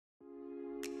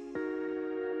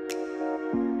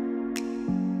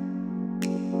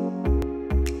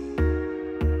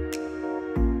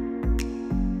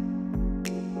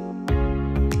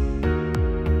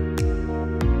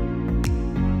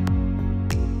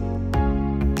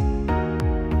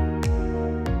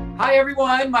Hi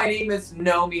everyone, my name is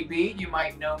Nomi B. You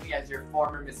might know me as your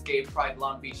former Miss Gay Pride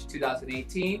Long Beach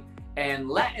 2018 and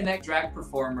Latinx drag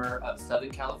performer of Southern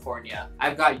California.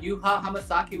 I've got Yuhua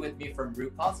Hamasaki with me from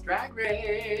RuPaul's Drag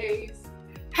Race.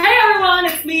 Hey everyone,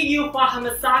 it's me, Yuhua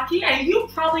Hamasaki, and you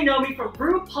probably know me from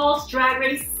RuPaul's Drag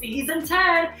Race Season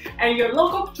 10 and your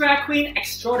local drag queen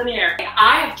extraordinaire.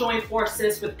 I have joined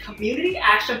forces with Community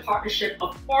Action Partnership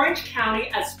of Orange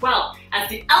County as well as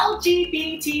the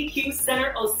LGBTQ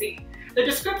Center OC. The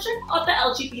description of the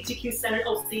LGBTQ Center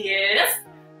OC is: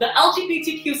 the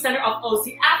LGBTQ Center of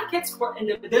OC advocates for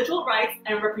individual rights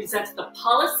and represents the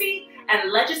policy and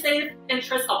legislative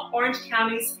interests of Orange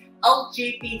County's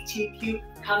LGBTQ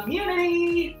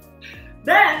community.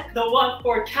 Then the one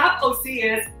for CAP OC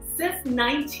is: since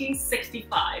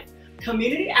 1965,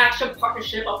 Community Action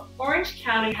Partnership of Orange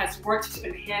County has worked to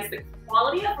enhance the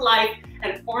quality of life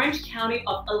in Orange County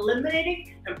of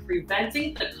eliminating and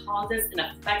preventing the causes and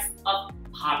effects of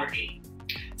poverty,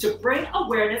 to bring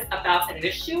awareness about an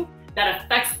issue that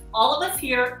affects all of us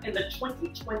here in the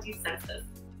 2020 census.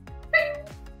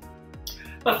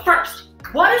 But first,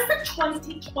 what is the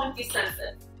 2020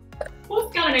 census?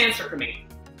 Who's got an answer for me?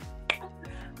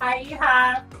 Hi,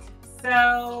 Yuhua.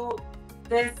 So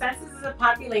the census is a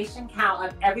population count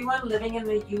of everyone living in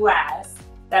the U.S.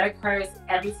 that occurs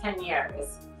every 10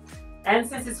 years. And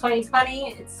since it's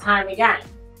 2020, it's time again.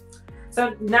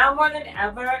 So now more than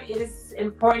ever, it is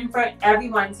important for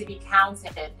everyone to be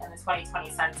counted in the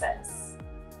 2020 census.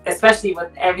 Plus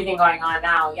with everything going on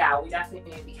now, yeah, we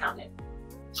definitely need to be counted.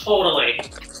 Totally.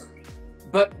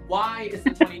 But why is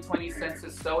the 2020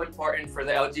 census so important for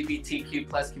the LGBTQ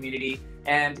plus community?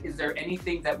 And is there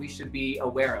anything that we should be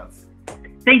aware of?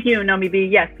 Thank you, Nomi B.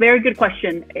 Yes, very good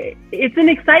question. It's an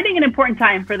exciting and important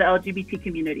time for the LGBT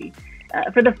community.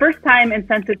 For the first time in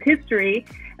census history,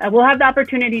 we'll have the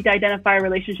opportunity to identify a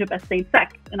relationship as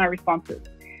same-sex in our responses.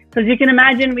 So as you can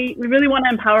imagine, we really want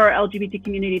to empower our LGBT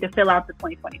community to fill out the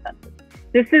 2020 census.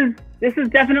 This is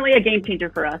definitely a game changer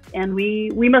for us, and we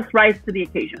must rise to the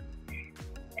occasion.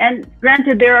 And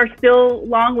granted, there are still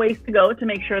long ways to go to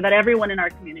make sure that everyone in our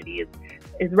community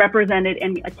is represented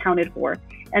and accounted for.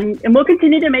 And we'll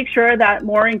continue to make sure that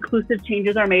more inclusive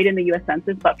changes are made in the U.S.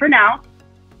 Census. But for now,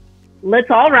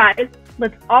 let's all rise,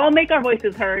 let's all make our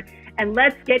voices heard, and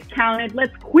let's get counted.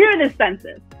 Let's queer this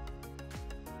census.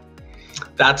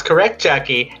 That's correct,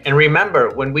 Jackie. And remember,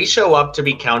 when we show up to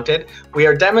be counted, we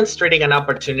are demonstrating an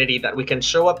opportunity that we can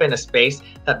show up in a space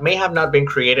that may have not been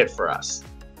created for us.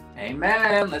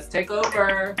 Amen. Let's take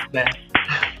over.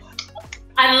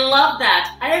 I love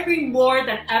that. I agree more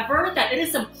than ever that it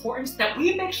is important that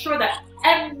we make sure that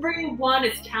everyone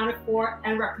is counted for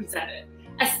and represented,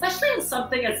 especially in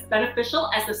something as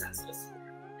beneficial as the census.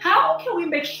 How can we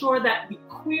make sure that we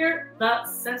queer the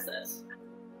census?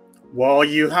 Well,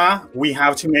 Yuhua, we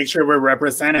have to make sure we're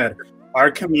represented. Our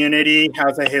community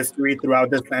has a history throughout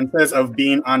the census of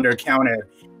being undercounted.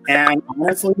 And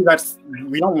honestly,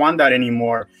 we don't want that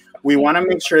anymore. We want to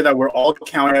make sure that we're all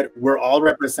counted, we're all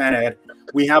represented,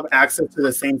 we have access to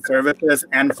the same services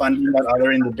and funding that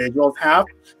other individuals have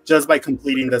just by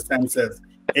completing the census.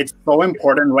 It's so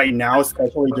important right now,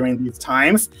 especially during these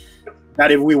times,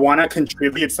 that if we want to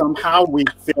contribute somehow, we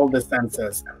fill the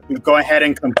census. We go ahead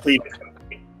and complete it.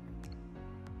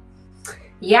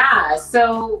 Yeah,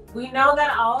 so we know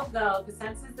that although the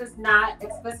census does not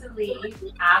explicitly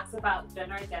ask about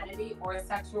gender identity or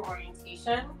sexual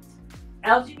orientation,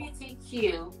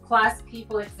 LGBTQ plus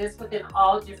people exist within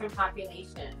all different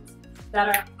populations that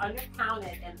are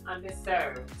undercounted and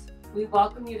underserved. We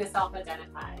welcome you to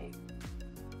self-identify.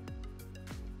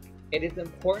 It is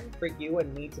important for you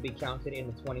and me to be counted in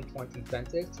the 2020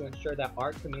 census to ensure that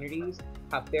our communities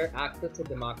have fair access to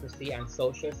democracy and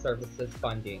social services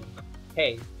funding.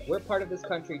 Hey, we're part of this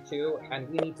country too, and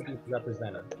we need to be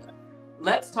represented.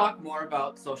 Let's talk more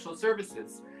about social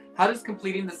services. How does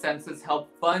completing the census help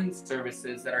fund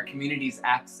services that our communities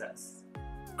access?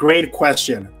 Great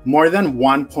question. More than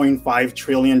 $1.5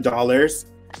 trillion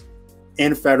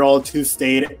in federal to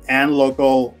state and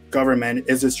local government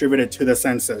is distributed to the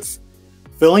census.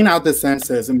 Filling out the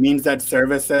census means that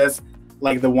services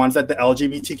like the ones that the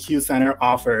LGBTQ Center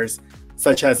offers,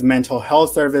 such as mental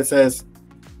health services,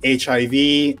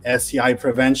 HIV, STI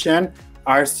prevention,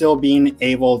 are still being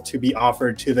able to be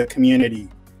offered to the community.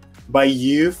 By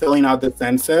you filling out the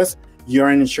census, you're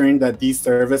ensuring that these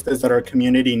services that our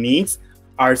community needs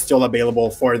are still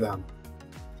available for them.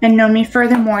 And Nomi,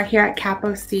 furthermore, here at CAP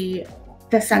OC,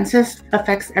 the census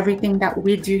affects everything that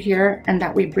we do here and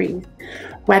that we breathe,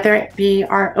 whether it be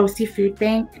our OC Food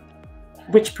Bank,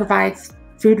 which provides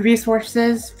food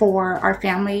resources for our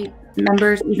family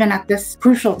members even at this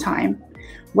crucial time,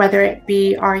 whether it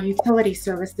be our utility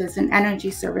services and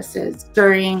energy services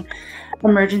during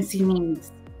emergency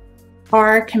needs.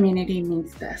 Our community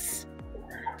needs this.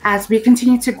 As we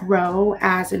continue to grow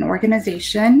as an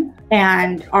organization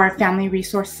and our family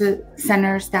resource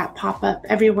centers that pop up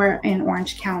everywhere in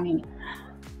Orange County,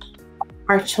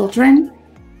 our children,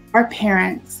 our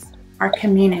parents, our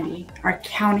community are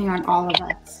counting on all of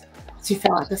us to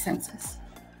fill out the census.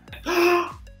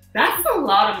 That's a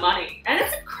lot of money, and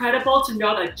it's incredible to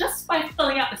know that just by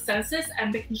filling out the census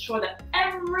and making sure that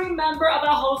every member of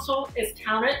our household is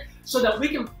counted so that we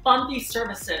can fund these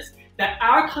services that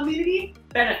our community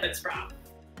benefits from.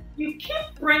 You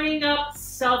keep bringing up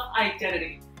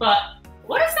self-identity, but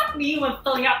what does that mean when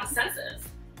filling out the census?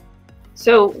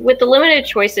 So with the limited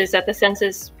choices that the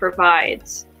census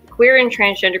provides, queer and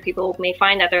transgender people may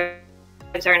find that their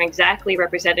lives aren't exactly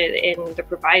represented in the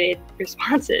provided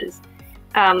responses.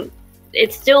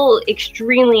 It's still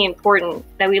extremely important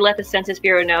that we let the Census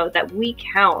Bureau know that we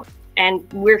count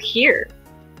and we're here.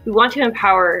 We want to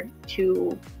empower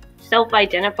to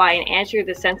self-identify and answer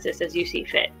the census as you see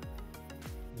fit.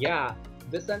 Yeah,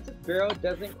 the Census Bureau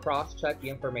doesn't cross-check the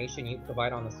information you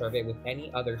provide on the survey with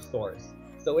any other source.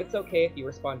 So it's okay if you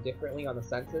respond differently on the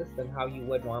census than how you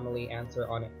would normally answer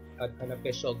on an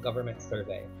official government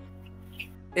survey.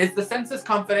 Is the census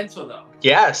confidential though?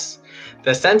 Yes,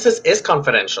 the census is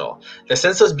confidential. The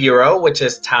Census Bureau, which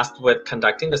is tasked with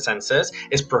conducting the census,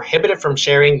 is prohibited from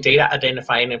sharing data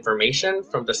identifying information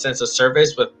from the Census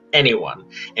Service with anyone.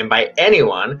 And by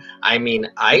anyone, I mean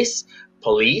ICE,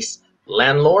 police,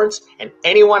 landlords, and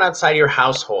anyone outside your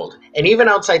household, and even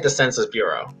outside the Census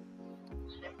Bureau.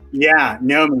 Yeah,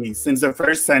 Nomi, since the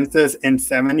first census in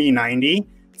 1790,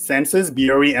 Census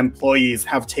Bureau employees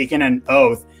have taken an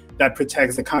oath that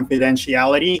protects the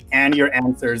confidentiality and your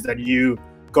answers that you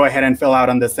go ahead and fill out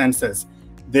on the census.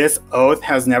 This oath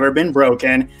has never been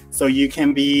broken, so you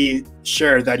can be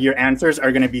sure that your answers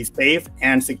are going to be safe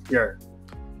and secure.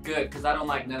 Good, because I don't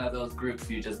like none of those groups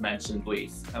you just mentioned,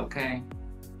 please. Okay?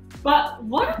 But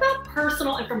what about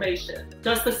personal information?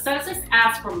 Does the census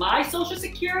ask for my social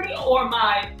security or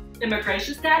my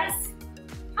immigration status?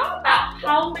 How about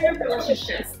how many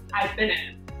relationships I've been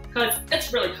in? Because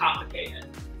it's really complicated.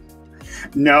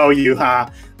 No,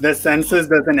 Yuha, the census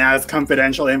doesn't ask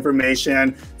confidential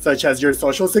information such as your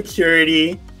social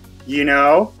security,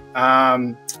 your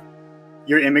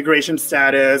immigration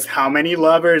status, how many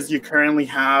lovers you currently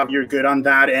have, you're good on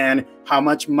that end, how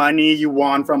much money you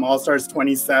won from All Stars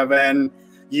 27,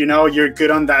 you're good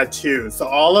on that too. So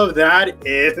all of that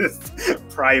is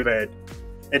private.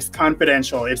 It's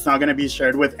confidential. It's not going to be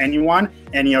shared with anyone,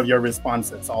 any of your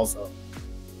responses also.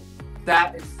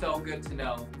 That is so good to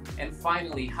know. And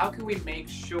finally, how can we make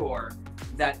sure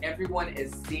that everyone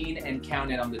is seen and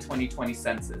counted on the 2020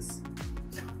 census?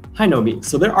 Hi, Nomi.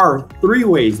 So there are 3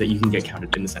 ways that you can get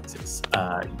counted in the census.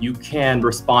 You can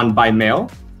respond by mail,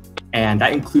 and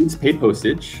that includes paid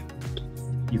postage.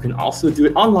 You can also do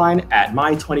it online at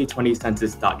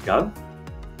my2020census.gov,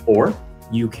 or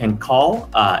you can call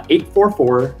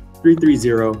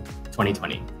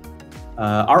 844-330-2020.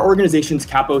 Our organizations,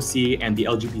 CAP OC and the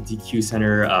LGBTQ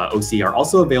Center OC, are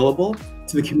also available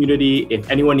to the community if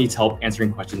anyone needs help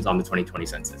answering questions on the 2020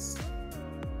 census.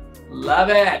 Love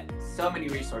it. So many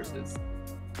resources.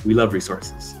 We love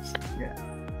resources. Yeah.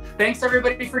 Thanks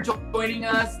everybody for joining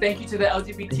us. Thank you to the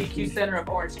LGBTQ Center of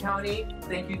Orange County.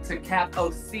 Thank you to CAP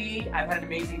OC. I've had an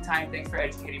amazing time. Thanks for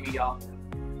educating me, y'all.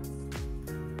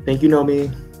 Thank you,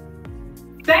 Nomi.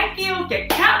 Thank you. Get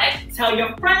counted. Tell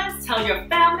your friends, tell your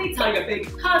family, tell your baby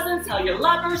cousins, tell your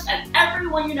lovers, and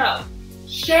everyone you know.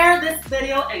 Share this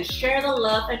video and share the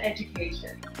love and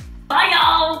education. Bye,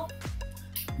 y'all.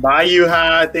 Bye,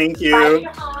 Yuha. Thank you. Bye,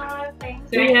 Yuha. Thank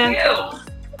you. Thank you.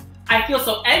 I feel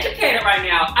so educated right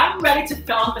now. I'm ready to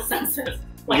fill out the census.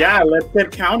 Yeah, let's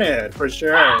get counted for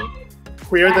sure.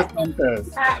 Queer the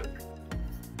census.